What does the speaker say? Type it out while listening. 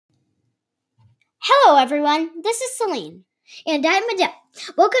Hello, everyone. This is Celine. And I'm Adele.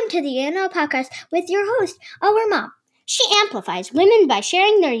 Welcome to the Anna Podcast with your host, our mom. She amplifies women by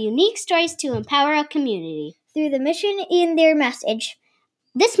sharing their unique stories to empower a community through the mission in their message.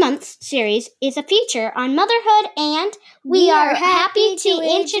 This month's series is a feature on motherhood, and we are happy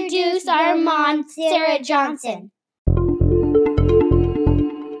to introduce our mom, Sarah Johnson.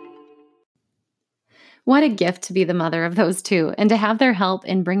 What a gift to be the mother of those two, and to have their help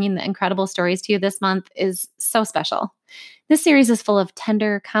in bringing the incredible stories to you this month is so special. This series is full of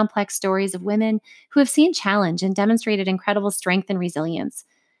tender, complex stories of women who have seen challenge and demonstrated incredible strength and resilience.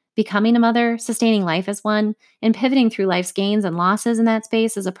 Becoming a mother, sustaining life as one, and pivoting through life's gains and losses in that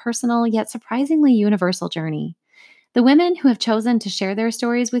space is a personal yet surprisingly universal journey. The women who have chosen to share their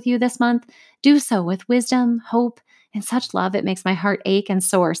stories with you this month do so with wisdom, hope, and such love it makes my heart ache and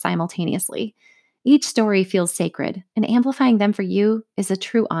soar simultaneously. Each story feels sacred, and amplifying them for you is a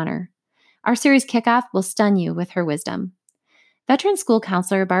true honor. Our series kickoff will stun you with her wisdom. Veteran school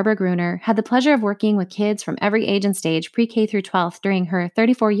counselor Barbara Gruner had the pleasure of working with kids from every age and stage, pre-K through 12th, during her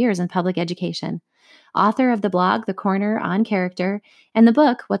 34 years in public education. Author of the blog The Corner on Character and the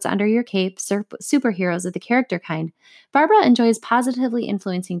book What's Under Your Cape, Superheroes of the Character Kind, Barbara enjoys positively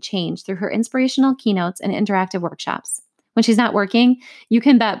influencing change through her inspirational keynotes and interactive workshops. When she's not working, you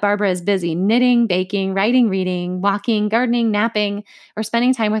can bet Barbara is busy knitting, baking, writing, reading, walking, gardening, napping, or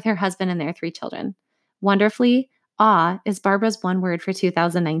spending time with her husband and their 3 children. Wonderfully, awe is Barbara's one word for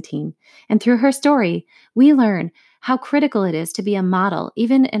 2019. And through her story, we learn how critical it is to be a model,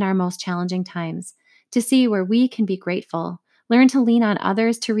 even in our most challenging times, to see where we can be grateful, learn to lean on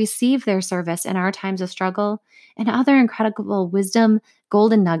others to receive their service in our times of struggle, and other incredible wisdom,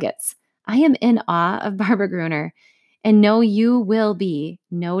 golden nuggets. I am in awe of Barbara Gruner, and know you will be,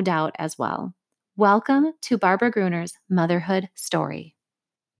 no doubt, as well. Welcome to Barbara Gruner's Motherhood Story.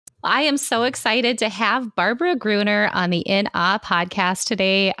 I am so excited to have Barbara Gruner on the In Awe podcast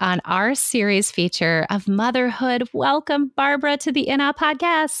today on our series feature of motherhood. Welcome, Barbara, to the In Awe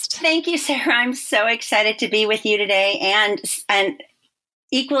podcast. Thank you, Sarah. I'm so excited to be with you today, and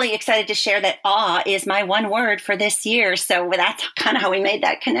equally excited to share that awe is my one word for this year. So that's kind of how we made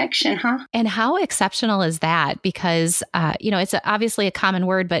that connection, huh? And how exceptional is that? Because, it's obviously a common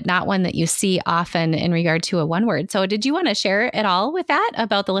word, but not one that you see often in regard to a one word. So did you want to share at all with that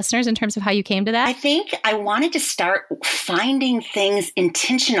about the listeners in terms of how you came to that? I think I wanted to start finding things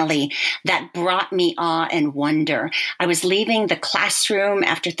intentionally that brought me awe and wonder. I was leaving the classroom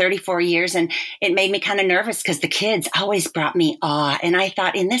after 34 years, and it made me kind of nervous because the kids always brought me awe. And I thought,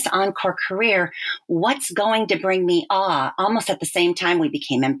 in this encore career, what's going to bring me awe? Almost at the same time, we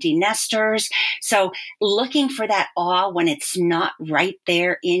became empty nesters. So looking for that awe when it's not right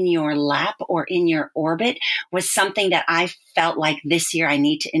there in your lap or in your orbit was something that I felt like this year I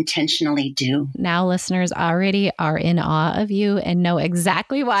need to intentionally do. Now listeners already are in awe of you and know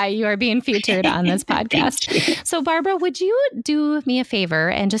exactly why you are being featured on this podcast. So Barbara, would you do me a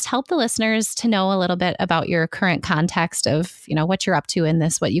favor and just help the listeners to know a little bit about your current context of, what you're up to in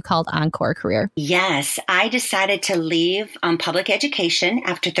this, what you called encore career? Yes, I decided to leave public education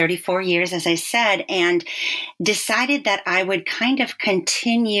after 34 years, as I said, and decided that I would kind of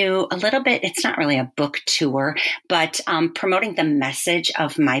continue a little bit. It's not really a book tour, but promoting the message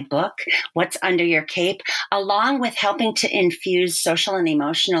of my book, What's Under Your Cape, along with helping to infuse social and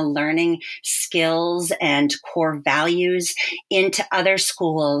emotional learning skills and core values into other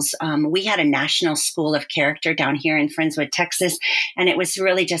schools. We had a national school of character down here in Friendswood, Texas, and it was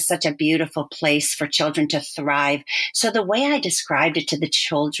really just such a beautiful place for children to thrive. So the way I described it to the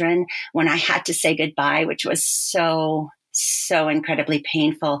children when I had to say goodbye, which was so incredibly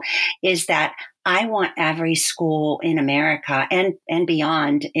painful, is that I want every school in America and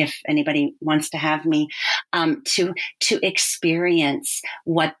beyond, if anybody wants to have me, to experience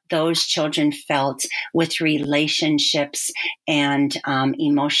what those children felt with relationships and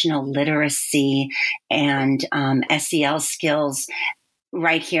emotional literacy and SEL skills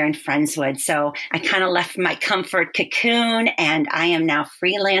right here in Friendswood. So I kind of left my comfort cocoon, and I am now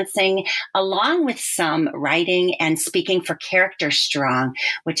freelancing along with some writing and speaking for Character Strong,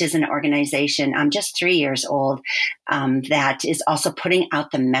 which is an organization, I'm just 3 years old, that is also putting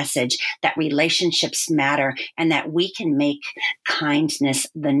out the message that relationships matter and that we can make kindness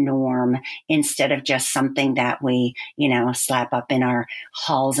the norm instead of just something that we, slap up in our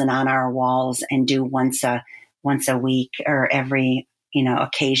halls and on our walls and do once a week or every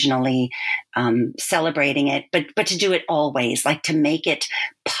occasionally, celebrating it, but to do it always, like to make it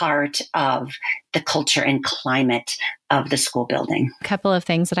part of the culture and climate of the school building. A couple of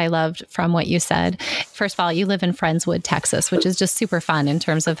things that I loved from what you said. First of all, you live in Friendswood, Texas, which is just super fun in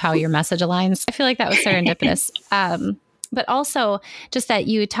terms of how your message aligns. I feel like that was serendipitous. But also just that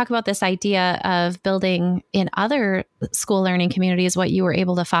you talk about this idea of building in other school learning communities what you were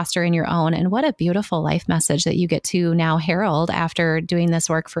able to foster in your own. And what a beautiful life message that you get to now herald after doing this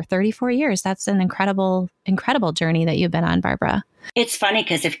work for 34 years. That's an incredible, incredible journey that you've been on, Barbara. It's funny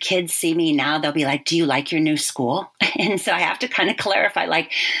because if kids see me now, they'll be like, do you like your new school? And so I have to kind of clarify,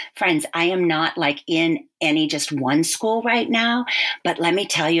 like, friends, I am not like in any just one school right now, but let me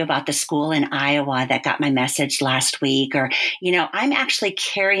tell you about the school in Iowa that got my message last week. Or, I'm actually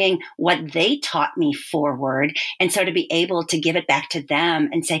carrying what they taught me forward. And so to be able to give it back to them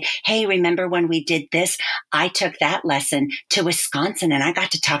and say, hey, remember when we did this? I took that lesson to Wisconsin and I got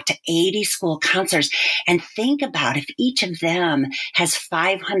to talk to 80 school counselors, and think about if each of them has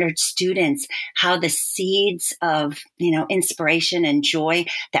 500 students, how the seeds of, inspiration and joy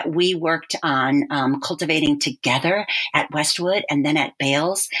that we worked on cultivating together at Westwood and then at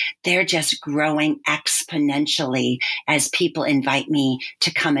Bales, they're just growing exponentially as people invite me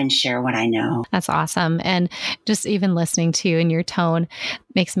to come and share what I know. That's awesome. And just even listening to you and your tone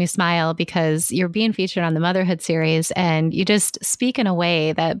makes me smile because you're being featured on the Motherhood series and you just speak in a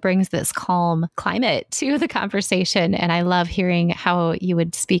way that brings this calm climate to the conversation. And I love hearing how you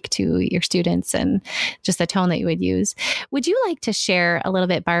would speak to your students and just the tone that you would use. Would you like to share a little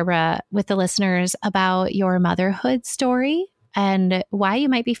bit, Barbara, with the listeners about your motherhood story and why you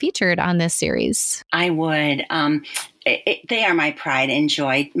might be featured on this series? I would. They are my pride and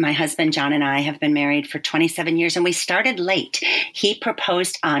joy. My husband, John, and I have been married for 27 years, and we started late. He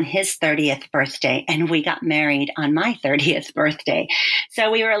proposed on his 30th birthday, and we got married on my 30th birthday. So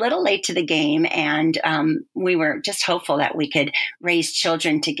we were a little late to the game, and we were just hopeful that we could raise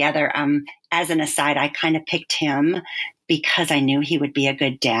children together. As an aside, I kind of picked him because I knew he would be a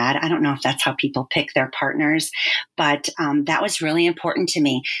good dad. I don't know if that's how people pick their partners, but that was really important to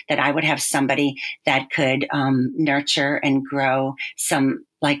me, that I would have somebody that could nurture and grow some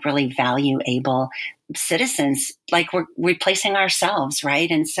like really value-able citizens, like we're replacing ourselves, right?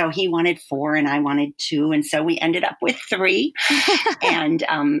 And so he wanted 4 and I wanted 2. And so we ended up with 3. And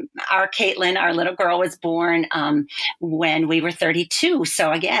our Caitlin, our little girl, was born when we were 32.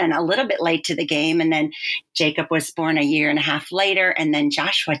 So again, a little bit late to the game. And then Jacob was born a year and a half later. And then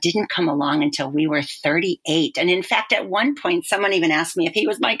Joshua didn't come along until we were 38. And in fact, at one point, someone even asked me if he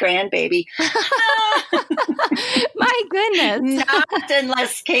was my grandbaby. My goodness. Not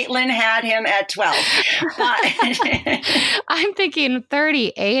unless Caitlin had him at 12. But I'm thinking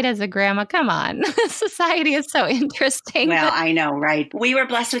 38 as a grandma. Come on. Society is so interesting. Well, I know, right? We were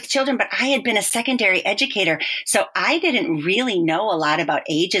blessed with children, but I had been a secondary educator. So I didn't really know a lot about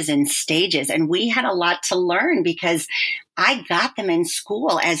ages and stages. And we had a lot to learn because I got them in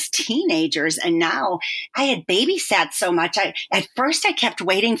school as teenagers, and now I had babysat so much. At first I kept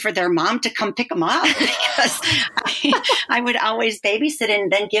waiting for their mom to come pick them up because I would always babysit and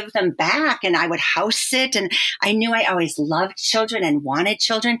then give them back, and I would house sit. And I knew I always loved children and wanted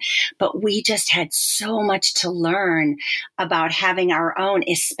children, but we just had so much to learn about having our own,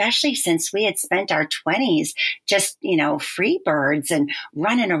 especially since we had spent our 20s just, free birds and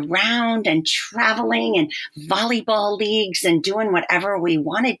running around and traveling and volleyball leagues and doing whatever we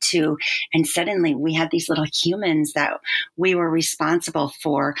wanted to. And suddenly we had these little humans that we were responsible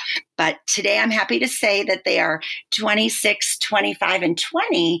for. But today I'm happy to say that they are 26, 25, and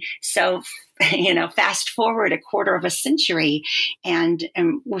 20. So, fast forward a quarter of a century, and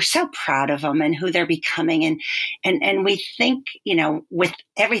we're so proud of them and who they're becoming. And we think, with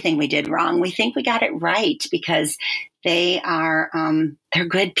everything we did wrong, we think we got it right because they are, they're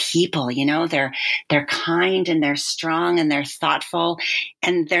good people, they're kind and they're strong and they're thoughtful,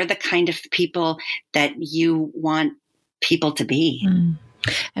 and they're the kind of people that you want people to be. Mm.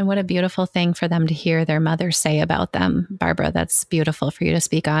 And what a beautiful thing for them to hear their mother say about them, Barbara. That's beautiful for you to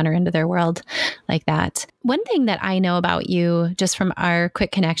speak honor into their world like that. One thing that I know about you, just from our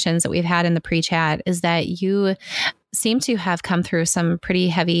quick connections that we've had in the pre-chat, is that you seem to have come through some pretty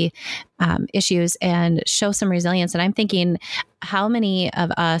heavy issues and show some resilience. And I'm thinking, how many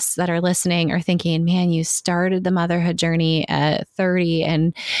of us that are listening are thinking, man, you started the motherhood journey at 30,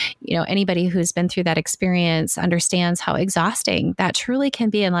 and anybody who's been through that experience understands how exhausting that truly can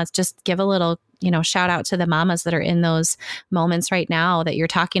be. And let's just give a little shout out to the mamas that are in those moments right now that you're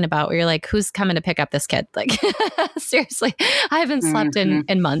talking about, where you're like, who's coming to pick up this kid? Like, seriously, I haven't slept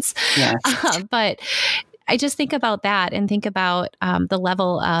in months. Yes. But I just think about that and think about the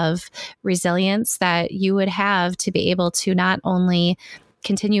level of resilience that you would have to be able to not only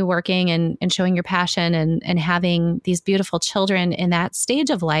continue working and showing your passion and having these beautiful children in that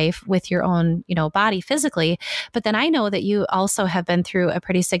stage of life with your own, body physically. But then I know that you also have been through a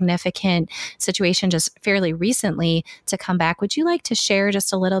pretty significant situation just fairly recently to come back. Would you like to share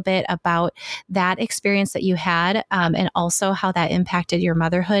just a little bit about that experience that you had and also how that impacted your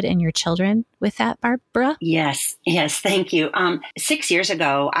motherhood and your children with that, Barbara? Yes. Thank you. 6 years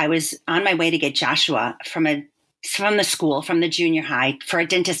ago, I was on my way to get Joshua from the junior high for a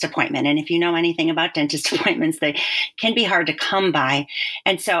dentist appointment. And if you know anything about dentist appointments, they can be hard to come by.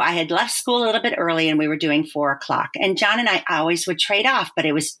 And so I had left school a little bit early and we were doing 4:00. And John and I always would trade off, but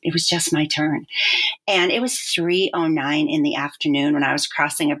it was just my turn. And it was 3:09 in the afternoon when I was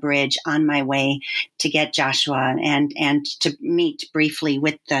crossing a bridge on my way to get Joshua and to meet briefly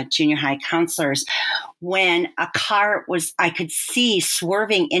with the junior high counselors, when a car I could see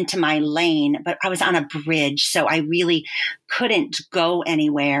swerving into my lane, but I was on a bridge, so I really couldn't go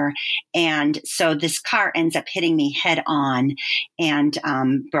anywhere. And so this car ends up hitting me head on and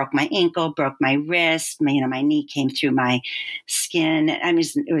broke my ankle, broke my wrist. My knee came through my skin. I mean,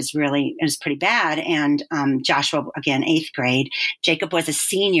 it was pretty bad. And Joshua, again, 8th grade. Jacob was a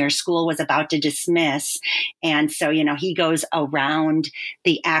senior. School was about to dismiss. And so, he goes around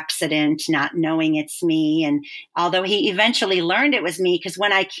the accident, not knowing it's me. And although he eventually learned it was me, because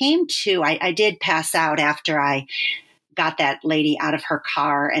when I came to, I did pass out after I got that lady out of her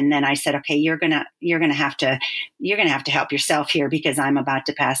car. And then I said, okay, you're going to have to help yourself here because I'm about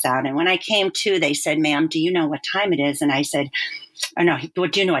to pass out. And when I came to, they said, ma'am, do you know what time it is? And I said, oh no,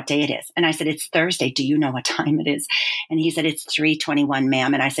 do you know what day it is? And I said, it's Thursday. Do you know what time it is? And he said, it's 3:21,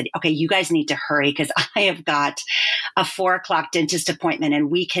 ma'am. And I said, okay, you guys need to hurry because I have got a 4:00 dentist appointment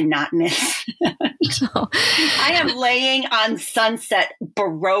and we cannot miss. I am laying on Sunset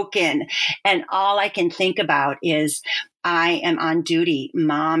broken. And all I can think about is I am on duty,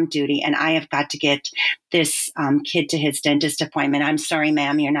 mom duty, and I have got to get this kid to his dentist appointment. I'm sorry,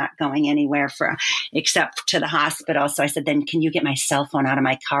 ma'am, you're not going anywhere except to the hospital. So I said, then can you get my cell phone out of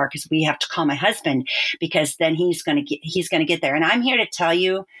my car? Because we have to call my husband because then he's going to get there. And I'm here to tell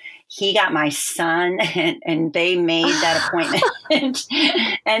you, he got my son and they made that appointment.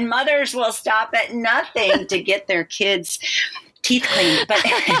 And mothers will stop at nothing to get their kids teeth cleaned. But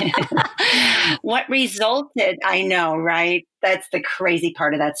what resulted, I know, right? That's the crazy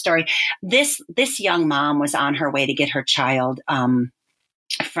part of that story. This young mom was on her way to get her child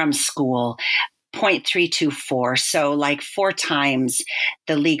from school. 0.324. So like 4 times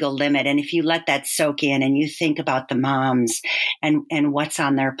the legal limit. And if you let that soak in and you think about the moms and what's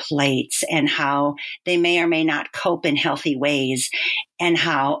on their plates and how they may or may not cope in healthy ways and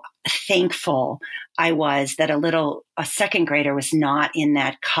how thankful I was that a second grader was not in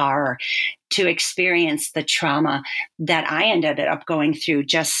that car to experience the trauma that I ended up going through.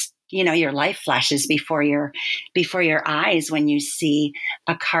 Just, your life flashes before your eyes when you see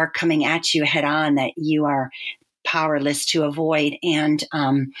a car coming at you head on that you are powerless to avoid. And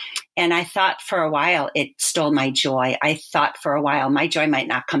I thought for a while it stole my joy. I thought for a while my joy might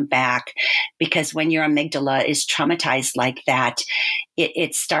not come back because when your amygdala is traumatized like that,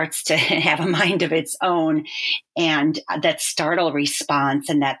 it starts to have a mind of its own, and that startle response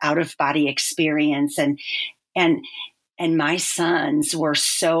and that out of body experience and my sons were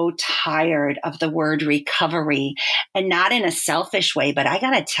so tired of the word recovery, and not in a selfish way, but I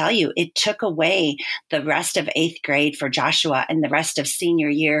got to tell you, it took away the rest of 8th grade for Joshua and the rest of senior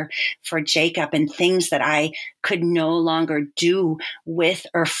year for Jacob, and things that I could no longer do with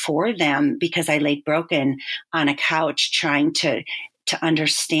or for them because I laid broken on a couch trying to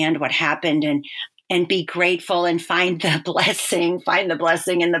understand what happened and be grateful and find the blessing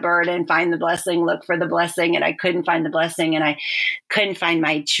in the burden, find the blessing, look for the blessing. And I couldn't find the blessing and I couldn't find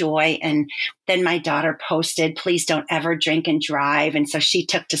my joy. And then my daughter posted, please don't ever drink and drive. And so she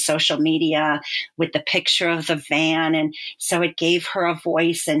took to social media with the picture of the van. And so it gave her a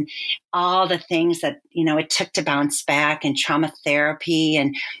voice and all the things that, it took to bounce back, and trauma therapy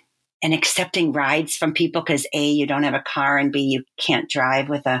and accepting rides from people because A, you don't have a car, and B, you can't drive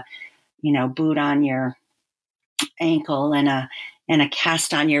with a boot on your ankle and a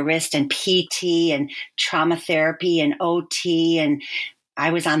cast on your wrist, and PT and trauma therapy and OT. And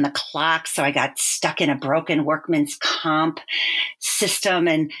I was on the clock, so I got stuck in a broken workman's comp system,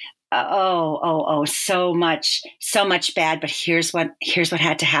 and so much bad. But here's what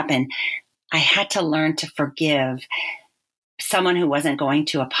had to happen. I had to learn to forgive someone who wasn't going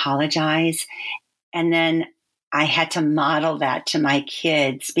to apologize. And then I had to model that to my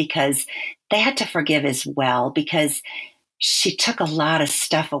kids because they had to forgive as well, because she took a lot of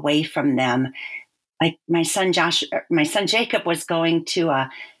stuff away from them. Like my son Jacob was going to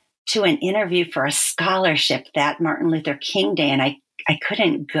an interview for a scholarship that Martin Luther King Day, and I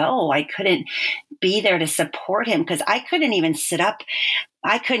couldn't go. I couldn't be there to support him because I couldn't even sit up.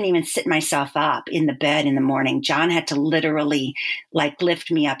 I couldn't even sit myself up in the bed in the morning. John had to literally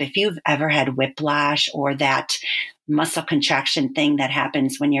lift me up. If you've ever had whiplash or that muscle contraction thing that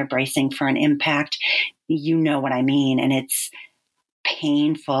happens when you're bracing for an impact, you know what I mean. And it's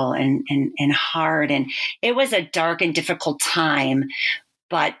painful and hard. And it was a dark and difficult time.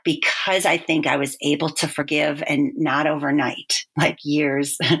 But because I think I was able to forgive, and not overnight, like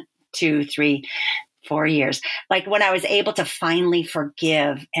years, 2, 3, 4 years, like when I was able to finally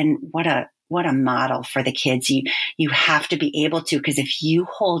forgive, and what a model for the kids. You have to be able to, because if you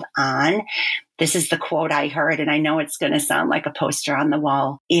hold on, this is the quote I heard, and I know it's going to sound like a poster on the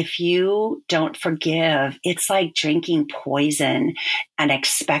wall. If you don't forgive, it's like drinking poison and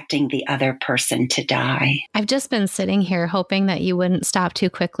expecting the other person to die. I've just been sitting here hoping that you wouldn't stop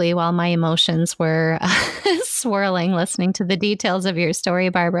too quickly while my emotions were swirling, listening to the details of your story,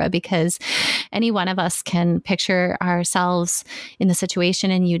 Barbara, because any one of us can picture ourselves in the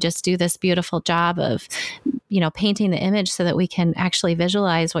situation, and you just do this beautiful job of, painting the image so that we can actually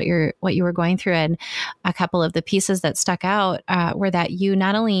visualize what you were going through. And a couple of the pieces that stuck out were that you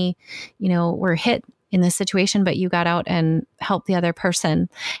not only, were hit in this situation, but you got out and helped the other person.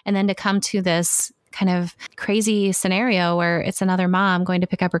 And then to come to this kind of crazy scenario where it's another mom going to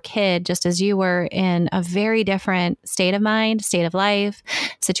pick up her kid, just as you were, in a very different state of mind, state of life,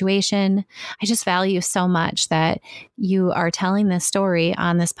 situation. I just value so much that you are telling this story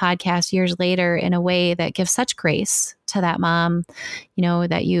on this podcast years later in a way that gives such grace to that mom,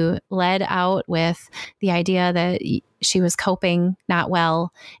 that you led out with the idea that she was coping not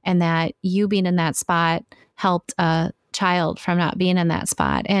well, and that you being in that spot helped a child from not being in that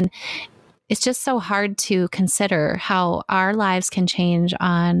spot. And it's just so hard to consider how our lives can change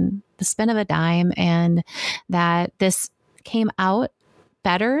on the spin of a dime, and that this came out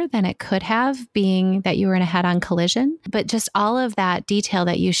better than it could have, being that you were in a head-on collision. But just all of that detail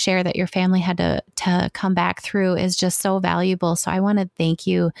that you share that your family had to come back through is just so valuable. So I want to thank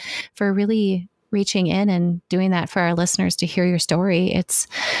you for really reaching in and doing that for our listeners to hear your story. It's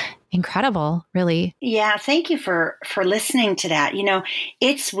incredible, really. Yeah. Thank you for listening to that.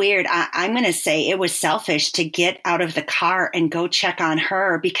 It's weird. I'm going to say it was selfish to get out of the car and go check on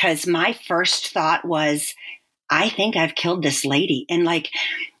her, because my first thought was, I think I've killed this lady. And like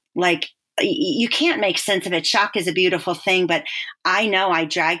you can't make sense of it. Shock is a beautiful thing, but I know I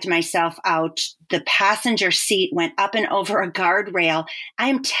dragged myself out. The passenger seat went up and over a guardrail.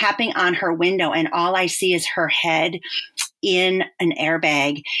 I'm tapping on her window, and all I see is her head in an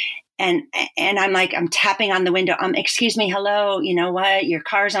airbag. And I'm tapping on the window. Excuse me. Hello. You know what? Your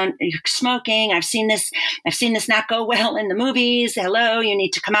car's on, you're smoking. I've seen this not go well in the movies. Hello. You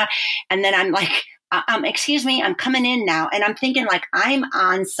need to come out. And then I'm like, excuse me, I'm coming in now. And I'm thinking I'm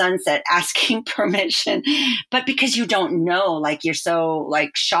on Sunset asking permission, but because you don't know, you're so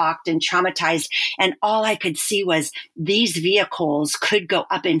shocked and traumatized. And all I could see was these vehicles could go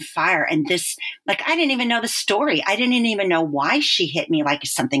up in fire. And this, I didn't even know the story. I didn't even know why she hit me,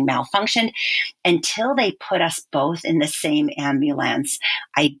 something malfunctioned, until they put us both in the same ambulance.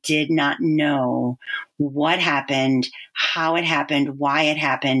 I did not know what happened, how it happened, why it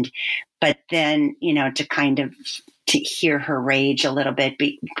happened. But then, to hear her rage a little bit,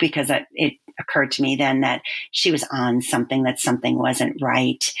 because it occurred to me then that she was on something, that something wasn't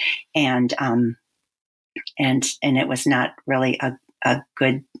right. And it was not really a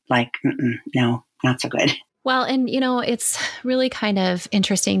good, no, not so good. Well, and, it's really kind of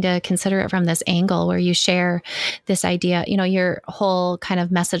interesting to consider it from this angle where you share this idea, your whole kind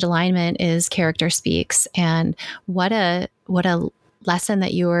of message alignment is character speaks. And what a lesson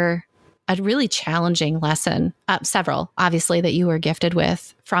that you were, a really challenging lesson, several, obviously, that you were gifted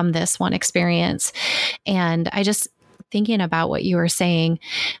with from this one experience. And I just thinking about what you were saying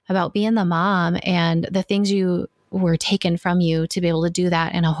about being the mom and the things you were taken from you to be able to do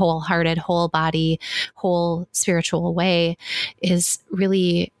that in a wholehearted, whole body, whole spiritual way is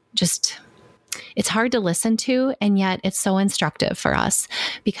really just it's hard to listen to, and yet it's so instructive for us,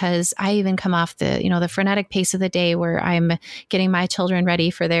 because I even come off the frenetic pace of the day where I'm getting my children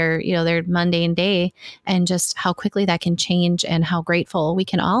ready for their mundane day, and just how quickly that can change, and how grateful we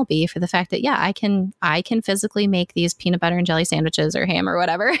can all be for the fact that, yeah, I can physically make these peanut butter and jelly sandwiches or ham or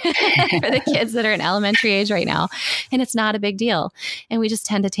whatever for the kids that are in elementary age right now. And it's not a big deal. And we just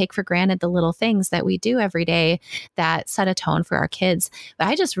tend to take for granted the little things that we do every day that set a tone for our kids. But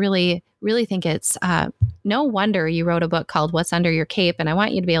I just really think it's no wonder you wrote a book called What's Under Your Cape. And I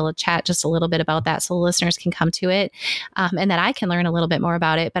want you to be able to chat just a little bit about that so the listeners can come to it, and that I can learn a little bit more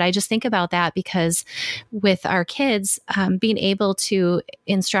about it. But I just think about that because with our kids, being able to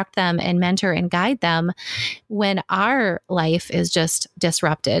instruct them and mentor and guide them when our life is just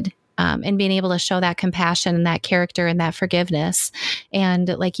disrupted, and being able to show that compassion and that character and that forgiveness. And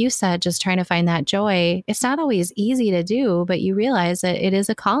like you said, just trying to find that joy. It's not always easy to do, but you realize that it is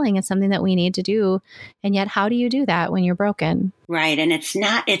a calling. It's something that we need to do. And yet, how do you do that when you're broken? Right. And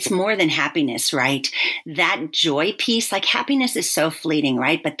it's more than happiness, right? That joy piece, like happiness is so fleeting,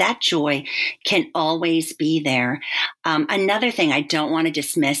 right? But that joy can always be there. Another thing I don't want to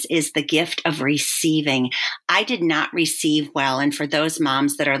dismiss is the gift of receiving. I did not receive well. And for those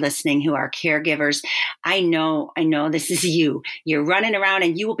moms that are listening who are caregivers, I know this is you. You're running around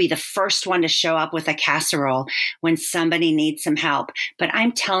and you will be the first one to show up with a casserole when somebody needs some help. But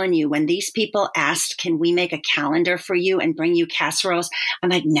I'm telling you, when these people asked, can we make a calendar for you and bring you casseroles? I'm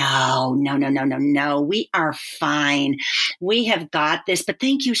like, no. We are fine. We have got this, but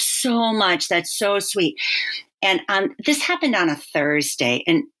thank you so much. That's so sweet. And this happened on a Thursday.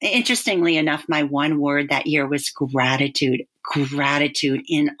 And interestingly enough, my one word that year was gratitude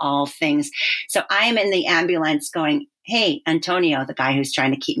in all things. So I am in the ambulance going, hey, Antonio, the guy who's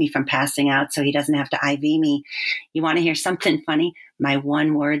trying to keep me from passing out so he doesn't have to IV me. You want to hear something funny? My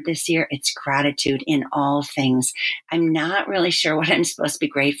one word this year, it's gratitude in all things. I'm not really sure what I'm supposed to be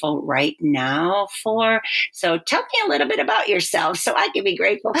grateful right now for. So tell me a little bit about yourself so I can be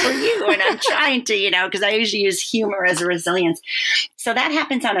grateful for you. And I'm trying to, because I usually use humor as a resilience. So that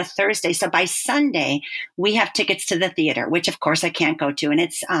happens on a Thursday. So by Sunday, we have tickets to the theater, which of course I can't go to. And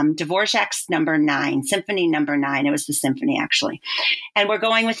it's Dvorak's Symphony number 9. It was the symphony actually. And we're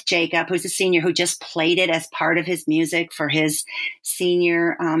going with Jacob, who's a senior who just played it as part of his music for his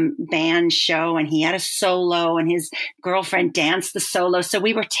senior band show. And he had a solo and his girlfriend danced the solo. So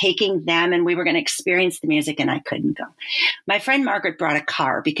we were taking them and we were going to experience the music, and I couldn't go. My friend Margaret brought a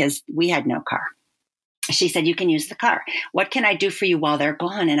car because we had no car. She said, you can use the car. What can I do for you while they're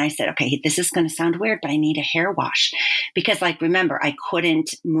gone? And I said, okay, this is going to sound weird, but I need a hair wash because remember, I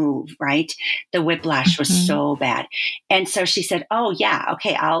couldn't move, right? The whiplash was so bad. And so she said, oh yeah,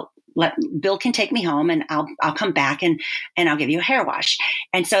 okay, Bill can take me home and I'll come back and I'll give you a hair wash.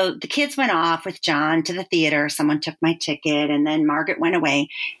 And so the kids went off with John to the theater. Someone took my ticket and then Margaret went away.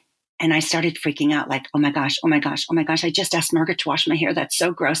 And I started freaking out like, oh my gosh. I just asked Margaret to wash my hair. That's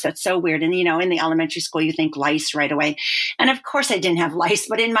so gross. That's so weird. And, in the elementary school, you think lice right away. And of course I didn't have lice,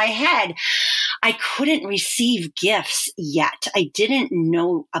 but in my head, I couldn't receive gifts yet. I didn't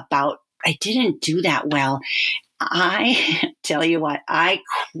do that well. I tell you what, I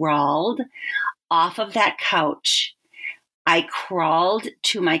crawled off of that couch. I crawled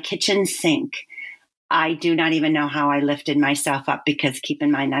to my kitchen sink. I do not even know how I lifted myself up because keep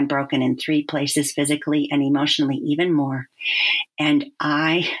in mind, I'm broken in 3 places physically and emotionally, even more. And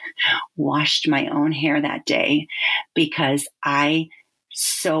I washed my own hair that day because I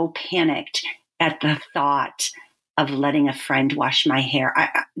so panicked at the thought of letting a friend wash my hair.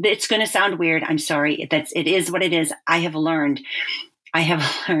 It's going to sound weird. I'm sorry. It is what it is. I have learned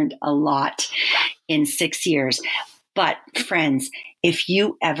a lot in 6 years. But friends, if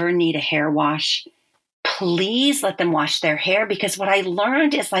you ever need a hair wash, please let them wash their hair, because what I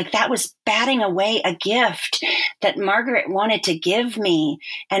learned is that was batting away a gift that Margaret wanted to give me.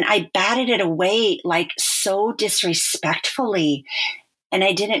 And I batted it away so disrespectfully. And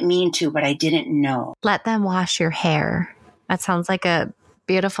I didn't mean to, but I didn't know. Let them wash your hair. That sounds like a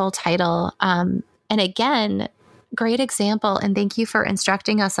beautiful title. And again, great example. And thank you for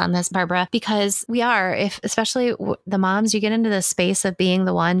instructing us on this, Barbara, because we are, especially the moms, you get into the space of being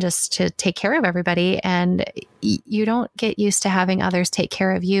the one just to take care of everybody, and you don't get used to having others take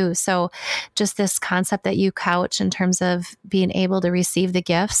care of you. So just this concept that you couch in terms of being able to receive the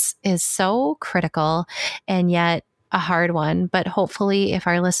gifts is so critical, and yet a hard one. But hopefully if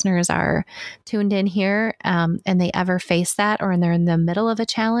our listeners are tuned in here and they ever face that, or they're in the middle of a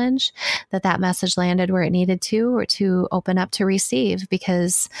challenge, that message landed where it needed to, or to open up to receive,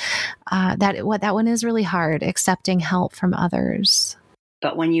 because that one is really hard, accepting help from others.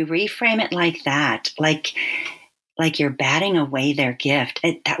 But when you reframe it like that, like you're batting away their gift,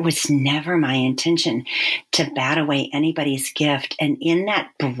 that was never my intention, to bat away anybody's gift. And in that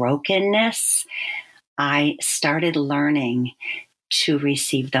brokenness, I started learning to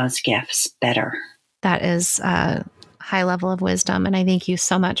receive those gifts better. That is a high level of wisdom. And I thank you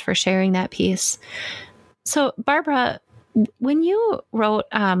so much for sharing that piece. So, Barbara, when you wrote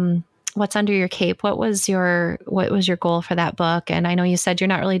What's Under Your Cape, what was your goal for that book? And I know you said you're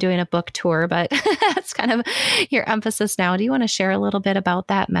not really doing a book tour, but that's kind of your emphasis now. Do you want to share a little bit about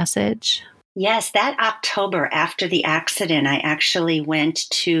that message? Yes, that October after the accident, I actually went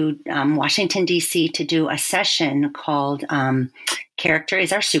to Washington, D.C. to do a session called Character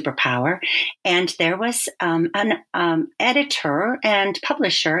is Our Superpower. And there was an editor and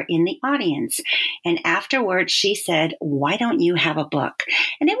publisher in the audience. And afterwards, she said, "Why don't you have a book?"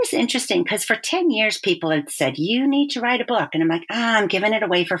 And it was interesting because for 10 years, people had said, "You need to write a book." And I'm like, I'm giving it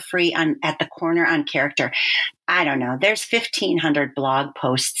away for free at the corner on Character. I don't know. There's 1,500 blog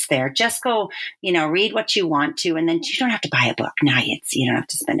posts there. Just go, read what you want to, and then you don't have to buy a book. You don't have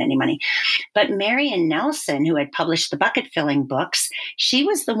to spend any money. But Marion Nelson, who had published the bucket filling books, she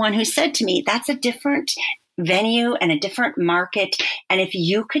was the one who said to me, "That's a different venue and a different market. And if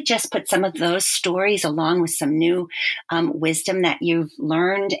you could just put some of those stories along with some new wisdom that you've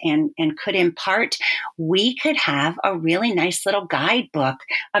learned and could impart, we could have a really nice little guidebook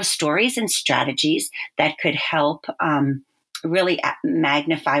of stories and strategies that could help really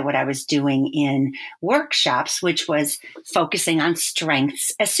magnify what I was doing in workshops, which was focusing on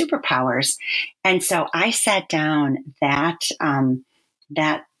strengths as superpowers." And so I sat down that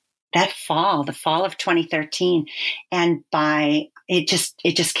fall, the fall of 2013, and it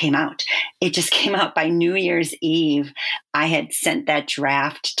just came out. It just came out by New Year's Eve. I had sent that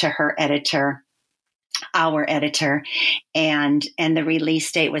draft to our editor, and the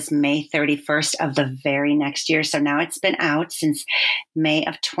release date was May 31st of the very next year. So now it's been out since May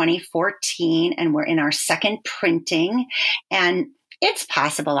of 2014, and we're in our second printing. And it's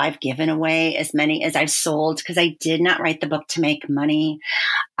possible I've given away as many as I've sold because I did not write the book to make money.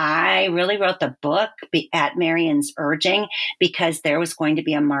 I really wrote the book at Marion's urging because there was going to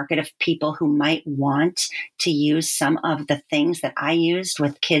be a market of people who might want to use some of the things that I used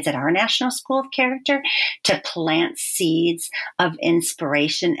with kids at our National School of Character to plant seeds of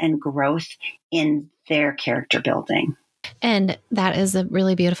inspiration and growth in their character building. And that is a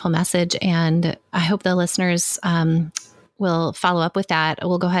really beautiful message. And I hope the listeners we'll follow up with that.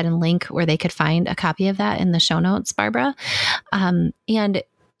 We'll go ahead and link where they could find a copy of that in the show notes, Barbara. And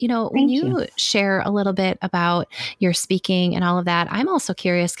when you share a little bit about your speaking and all of that, I'm also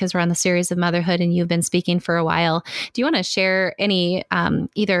curious because we're on the series of motherhood and you've been speaking for a while. Do you want to share any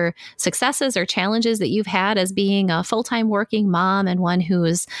either successes or challenges that you've had as being a full-time working mom and one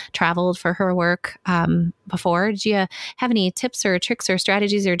who's traveled for her work before? Do you have any tips or tricks or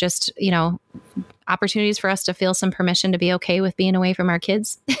strategies or just, opportunities for us to feel some permission to be okay with being away from our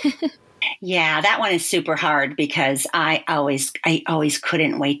kids? Yeah, that one is super hard because I always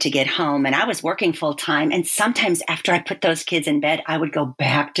couldn't wait to get home, and I was working full time. And sometimes after I put those kids in bed, I would go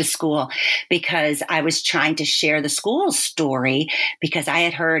back to school because I was trying to share the school story because I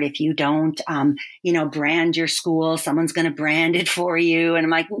had heard if you don't, brand your school, someone's going to brand it for you. And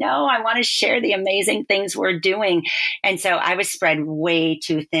I'm like, no, I want to share the amazing things we're doing. And so I was spread way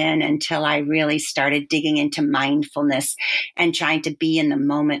too thin until I really started digging into mindfulness and trying to be in the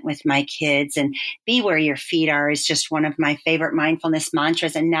moment with my kids, and be where your feet are is just one of my favorite mindfulness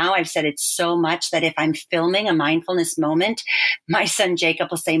mantras. And now I've said it so much that if I'm filming a mindfulness moment, my son Jacob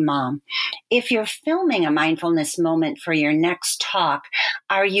will say, "Mom, if you're filming a mindfulness moment for your next talk,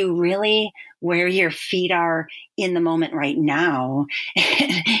 are you really where your feet are in the moment right now?"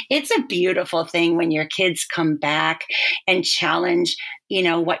 It's a beautiful thing when your kids come back and challenge,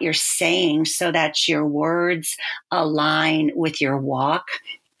 what you're saying so that your words align with your walk.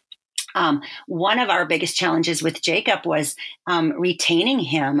 One of our biggest challenges with Jacob was retaining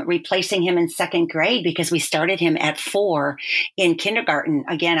him, replacing him in second grade because we started him at 4 in kindergarten.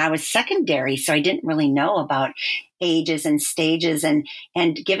 Again, I was secondary, so I didn't really know about ages and stages, and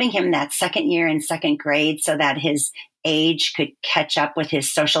giving him that second year in second grade so that his age could catch up with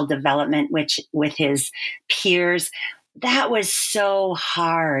his social development, which with his peers. That was so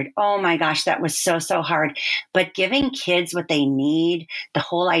hard. Oh my gosh, that was so hard. But giving kids what they need, the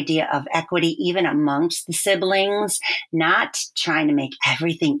whole idea of equity, even amongst the siblings, not trying to make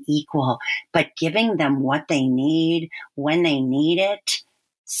everything equal, but giving them what they need when they need it.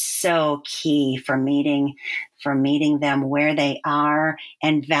 So key for meeting them where they are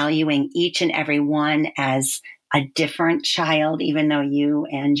and valuing each and every one as a different child, even though you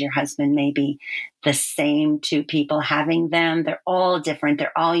and your husband may be the same two people having them. They're all different.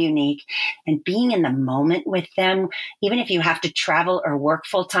 They're all unique. And being in the moment with them, even if you have to travel or work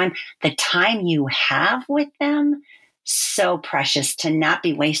full time, the time you have with them, so precious to not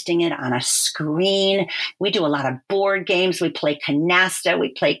be wasting it on a screen. We do a lot of board games. We play canasta. We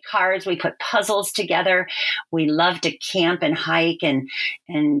play cards. We put puzzles together. We love to camp and hike and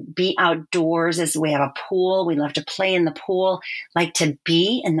be outdoors as we have a pool. We love to play in the pool, like to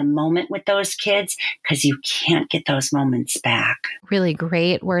be in the moment with those kids because you can't get those moments back. Really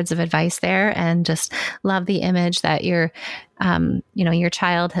great words of advice there. And just love the image that your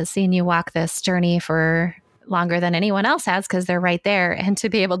child has seen you walk this journey for longer than anyone else has because they're right there. And to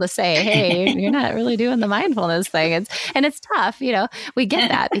be able to say, hey, you're not really doing the mindfulness thing. It's tough. We get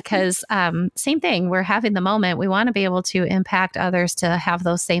that because same thing, we're having the moment. We want to be able to impact others to have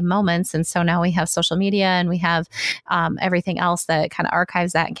those same moments. And so now we have social media and we have everything else that kind of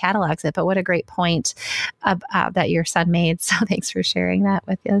archives that and catalogs it. But what a great point that your son made. So thanks for sharing that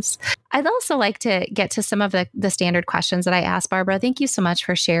with us. I'd also like to get to some of the standard questions that I asked, Barbara. Thank you so much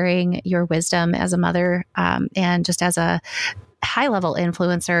for sharing your wisdom as a mother and just as a high-level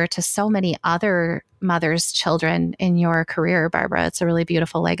influencer to so many other mothers' children in your career, Barbara. It's a really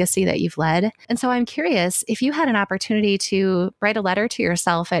beautiful legacy that you've led. And so I'm curious, if you had an opportunity to write a letter to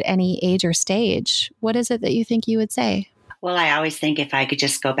yourself at any age or stage, what is it that you think you would say? Well, I always think if I could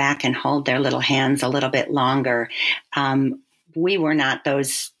just go back and hold their little hands a little bit longer. We were not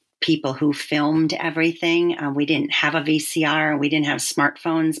those people who filmed everything. We didn't have a VCR. We didn't have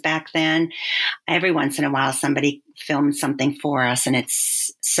smartphones back then. Every once in a while, somebody filmed something for us, and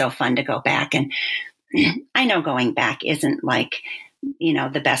it's so fun to go back. And I know going back isn't like,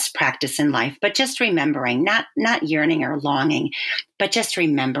 the best practice in life, but just remembering, not yearning or longing, but just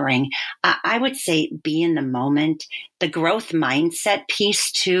remembering. I would say be in the moment, the growth mindset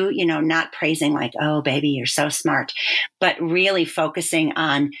piece too, not praising like, oh, baby, you're so smart, but really focusing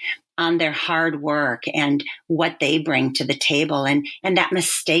on their hard work and what they bring to the table and that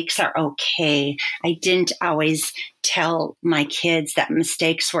mistakes are okay. I didn't always tell my kids that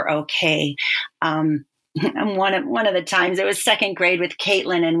mistakes were okay. And one of the times it was second grade with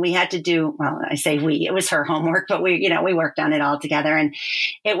Caitlin, and we had to do, well, I say it was her homework, but we worked on it all together, and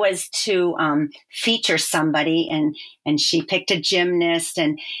it was to feature somebody, and she picked a gymnast,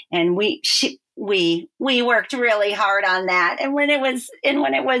 and we worked really hard on that. And when it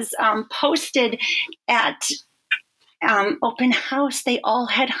was posted at open house, they all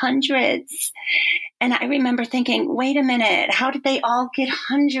had hundreds, and I remember thinking, wait a minute, how did they all get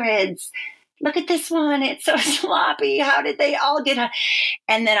hundreds? Look at this one. It's so sloppy. How did they all get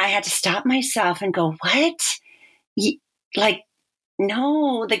And then I had to stop myself and go, what?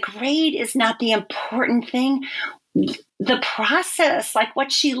 No, the grade is not the important thing. The process, like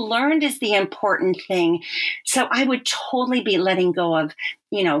what she learned, is the important thing. So I would totally be letting go of,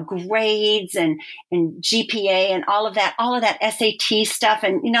 grades and GPA and all of that SAT stuff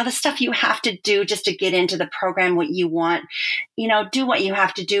and, the stuff you have to do just to get into the program, what you want, do what you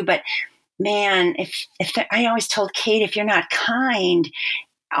have to do. But man, I always told Kate, if you're not kind,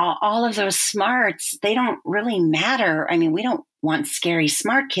 all of those smarts, they don't really matter. I mean, we don't want scary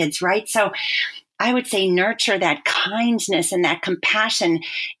smart kids, right? So I would say nurture that kindness and that compassion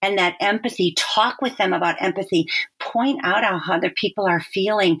and that empathy. Talk with them about empathy. Point out how other people are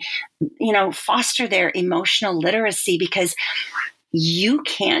feeling, foster their emotional literacy, because you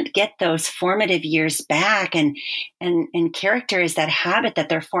can't get those formative years back. And character is that habit that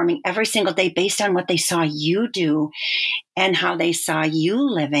they're forming every single day based on what they saw you do and how they saw you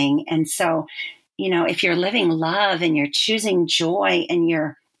living. And so, if you're living love and you're choosing joy and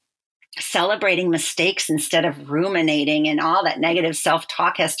you're celebrating mistakes instead of ruminating, and all that negative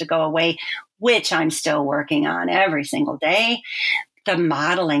self-talk has to go away, which I'm still working on every single day. The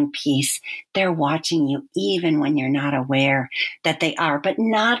modeling piece, they're watching you even when you're not aware that they are, but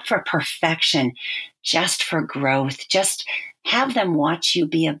not for perfection, just for growth. Just have them watch you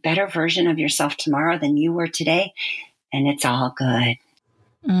be a better version of yourself tomorrow than you were today, and it's all good.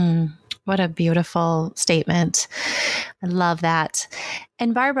 What a beautiful statement. I love that.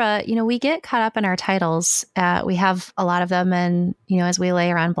 And Barbara, we get caught up in our titles. We have a lot of them. And, as we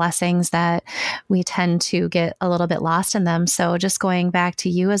layer on blessings, that we tend to get a little bit lost in them. So just going back to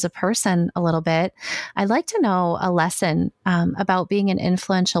you as a person a little bit, I'd like to know a lesson about being an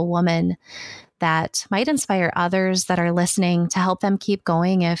influential woman that might inspire others that are listening to help them keep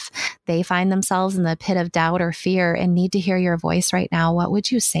going if they find themselves in the pit of doubt or fear and need to hear your voice right now, what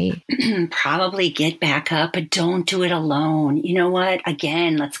would you say? Probably get back up, but don't do it alone. You know what?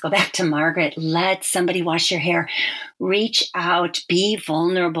 Again, let's go back to Margaret. Let somebody wash your hair. Reach out, be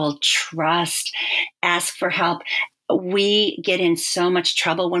vulnerable, trust, ask for help. We get in so much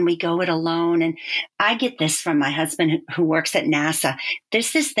trouble when we go it alone. And I get this from my husband who works at NASA.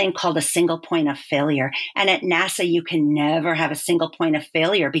 There's this thing called a single point of failure. And at NASA, you can never have a single point of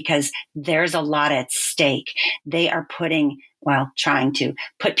failure because there's a lot at stake. They are trying to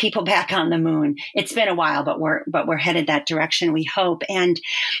put people back on the moon. It's been a while, but we're headed that direction, we hope. And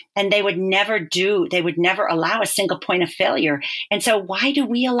they would never allow a single point of failure. And so why do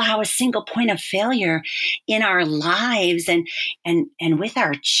we allow a single point of failure in our lives and with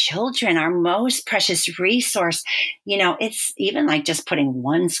our children, our most precious resource? You know, it's even like just putting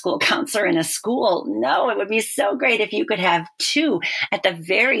one school counselor in a school. No, it would be so great if you could have two at the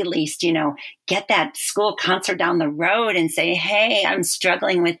very least, you know, get that school counselor down the road and say, hey, I'm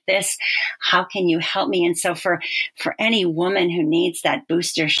struggling with this. How can you help me? And so for any woman who needs that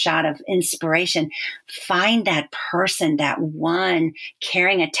booster shot of inspiration, find that person, that one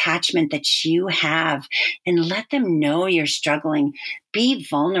caring attachment that you have, and let them know you're struggling. Be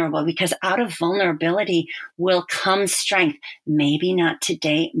vulnerable, because out of vulnerability will come strength. Maybe not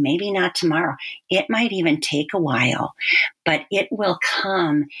today, maybe not tomorrow. It might even take a while, but it will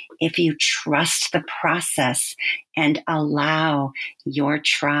come if you trust the process and allow your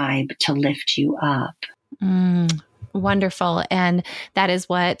tribe to lift you up. Wonderful. And that is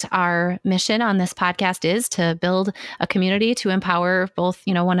what our mission on this podcast is, to build a community to empower both,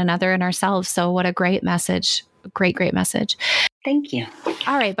 one another and ourselves. So what a great message. Great message. Thank you.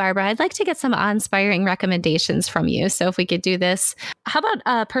 All right, Barbara, I'd like to get some awe-inspiring recommendations from you. So if we could do this, how about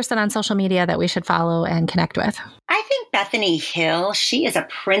a person on social media that we should follow and connect with? I think Bethany Hill. She is a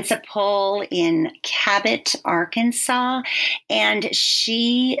principal in Cabot, Arkansas, and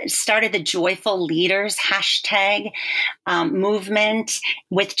she started the Joyful Leaders hashtag movement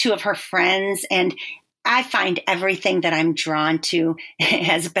with two of her friends. And I find everything that I'm drawn to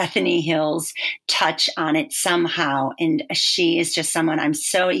has Bethany Hill's touch on it somehow. And she is just someone I'm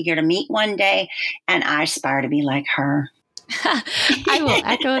so eager to meet one day, and I aspire to be like her. I will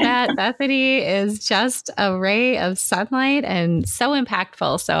echo that. Bethany is just a ray of sunlight and so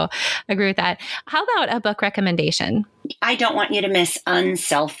impactful. So I agree with that. How about a book recommendation? I don't want you to miss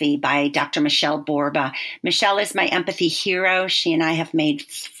Unselfie by Dr. Michelle Borba. Michelle is my empathy hero. She and I have made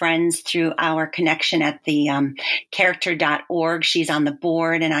friends through our connection at the character.org. She's on the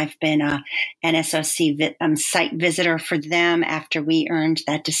board, and I've been a NSOC site visitor for them after we earned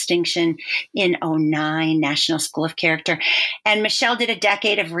that distinction in 2009, National School of Character. And Michelle did a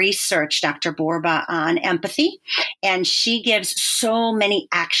decade of research, Dr. Borba, on empathy, and she gives so many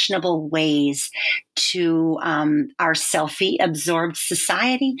actionable ways to our selfie-absorbed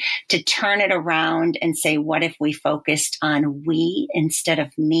society to turn it around and say, what if we focused on we instead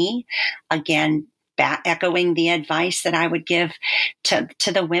of me? Again, echoing the advice that I would give to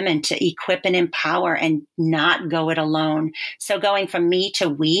the women, to equip and empower and not go it alone. So going from me to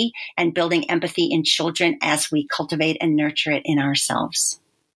we, and building empathy in children as we cultivate and nurture it in ourselves.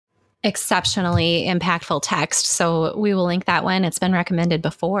 Exceptionally impactful text. So we will link that one. It's been recommended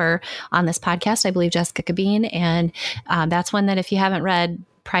before on this podcast, I believe, Jessica Cabine. And that's one that if you haven't read,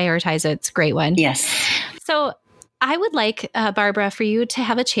 prioritize it. It's a great one. Yes. So I would like, Barbara, for you to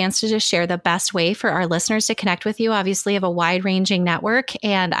have a chance to just share the best way for our listeners to connect with you. Obviously, you have a wide-ranging network,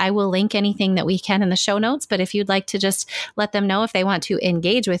 and I will link anything that we can in the show notes. But if you'd like to just let them know if they want to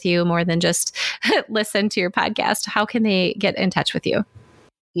engage with you more than just listen to your podcast, how can they get in touch with you?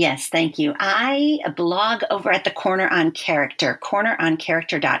 Yes, thank you. I blog over at the Corner on Character,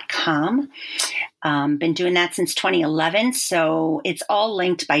 corneroncharacter.com. Been doing that since 2011. So it's all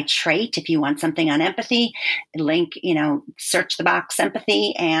linked by trait. If you want something on empathy, search the box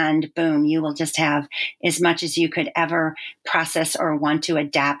empathy, and boom, you will just have as much as you could ever process or want to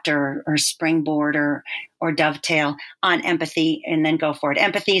adapt or springboard or dovetail on empathy, and then go for it.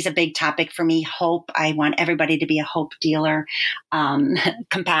 Empathy is a big topic for me. Hope. I want everybody to be a hope dealer.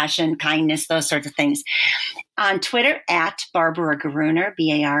 Compassion, kindness, those sorts of things. On Twitter at Barbara Gruner,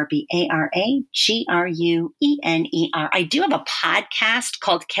 BarbaraGruner. I do have a podcast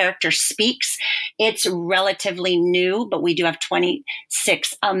called Character Speaks. It's relatively new, but we do have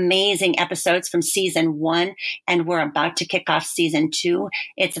 26 amazing episodes from season 1, and we're about to kick off season 2.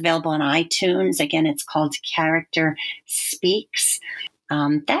 It's available on iTunes. Again, it's called Character Speaks.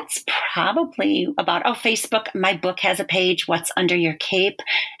 That's probably about, Facebook. My book has a page. What's Under Your Cape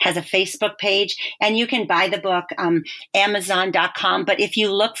has a Facebook page, and you can buy the book, Amazon.com. But if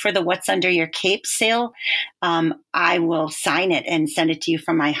you look for the What's Under Your Cape sale, I will sign it and send it to you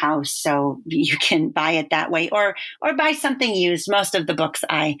from my house. So you can buy it that way, or buy something used. Most of the books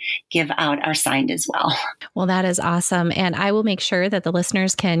I give out are signed as well. Well, that is awesome. And I will make sure that the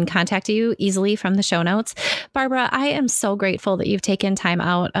listeners can contact you easily from the show notes. Barbara, I am so grateful that you've taken time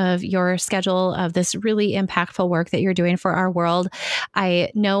out of your schedule of this really impactful work that you're doing for our world.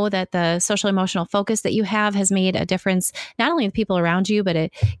 I know that the social emotional focus that you have has made a difference, not only with people around you, but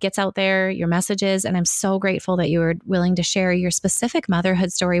it gets out there, your messages. And I'm so grateful that you were willing to share your specific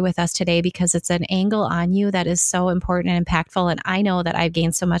motherhood story with us today, because it's an angle on you that is so important and impactful. And I know that I've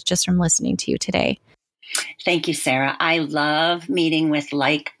gained so much just from listening to you today. Thank you, Sarah. I love meeting with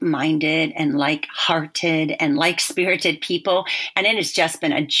like-minded and like-hearted and like-spirited people. And it has just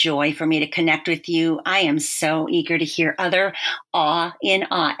been a joy for me to connect with you. I am so eager to hear other Awe in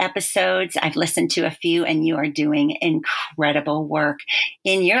Awe episodes. I've listened to a few, and you are doing incredible work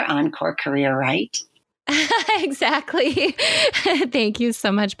in your encore career, right? Exactly. Thank you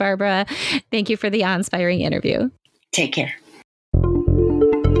so much, Barbara. Thank you for the awe-inspiring interview. Take care.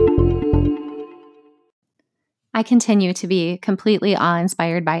 I continue to be completely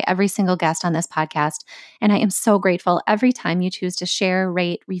awe-inspired by every single guest on this podcast, and I am so grateful every time you choose to share,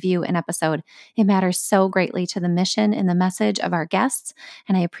 rate, review an episode. It matters so greatly to the mission and the message of our guests,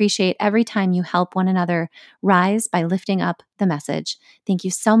 and I appreciate every time you help one another rise by lifting up the message. Thank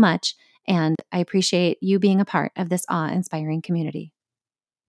you so much, and I appreciate you being a part of this awe-inspiring community.